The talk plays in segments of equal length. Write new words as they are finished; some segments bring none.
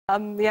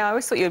Yeah, I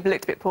always thought you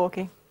looked a bit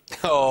porky.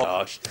 Oh,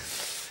 gosh.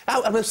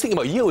 I was thinking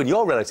about you and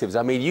your relatives.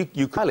 I mean,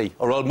 you Riley,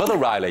 or old Mother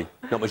Riley.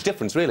 Not much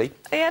difference, really.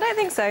 Yeah, I don't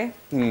think so. I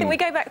think we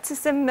go back to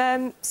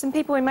some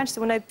people in Manchester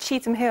will know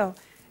Cheetham Hill.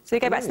 So we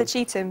go back to the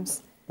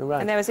Cheethams. Oh,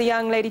 right. And there was a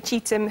young lady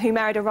Cheetham who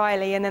married a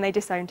Riley and then they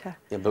disowned her.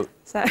 Yeah, but...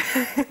 So...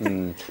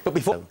 But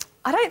before...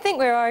 I don't think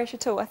we're Irish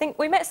at all. I think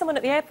we met someone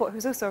at the airport who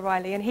was also a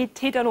Riley and he'd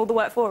done all the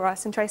work for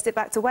us and traced it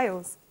back to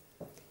Wales.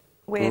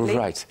 Weirdly.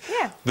 Right.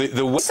 Yeah.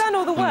 He's done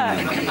all the work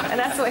and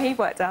that's what he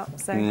worked out,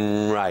 so...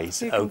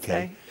 Right,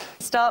 OK.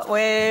 Start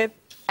with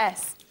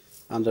S.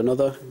 And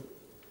another.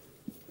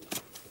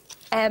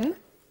 M.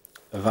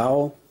 A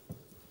vowel.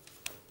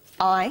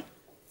 I.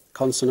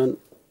 Consonant.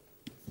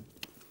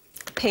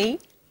 P.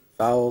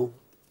 Vowel.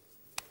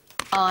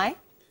 I.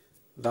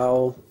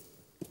 Vowel.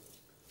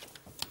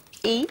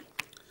 E.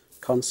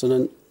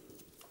 Consonant.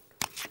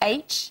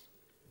 H.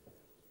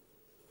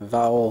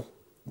 Vowel.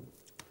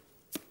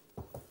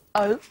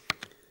 O.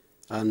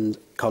 And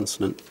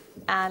consonant.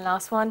 And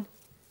last one,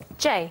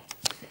 J.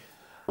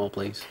 More,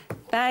 please.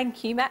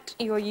 Thank you, Matt.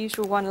 Your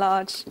usual 1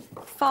 large,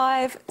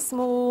 5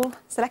 small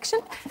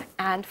selection.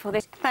 And for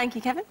this, thank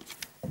you, Kevin.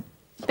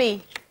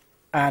 B.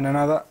 And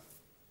another.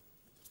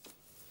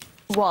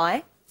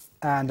 Y.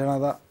 And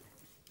another.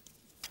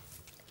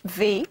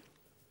 V.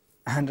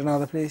 And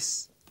another,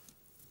 please.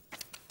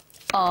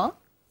 R.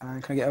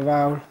 And can I get a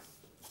vowel?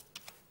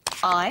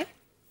 I.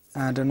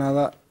 And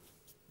another.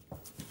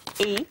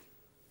 E.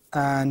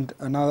 And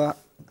another.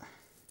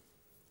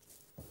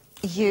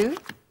 U.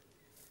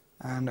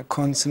 And a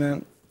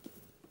consonant.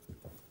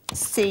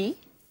 C.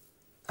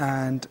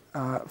 And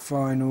a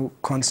final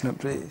consonant,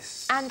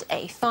 please. And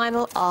a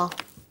final R.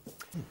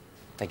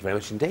 Thank you very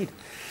much indeed.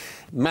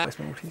 Matt.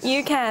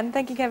 You can.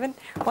 Thank you, Kevin.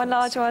 1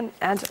 large one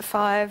and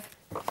 5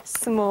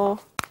 small.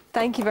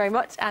 Thank you very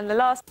much. And the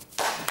last...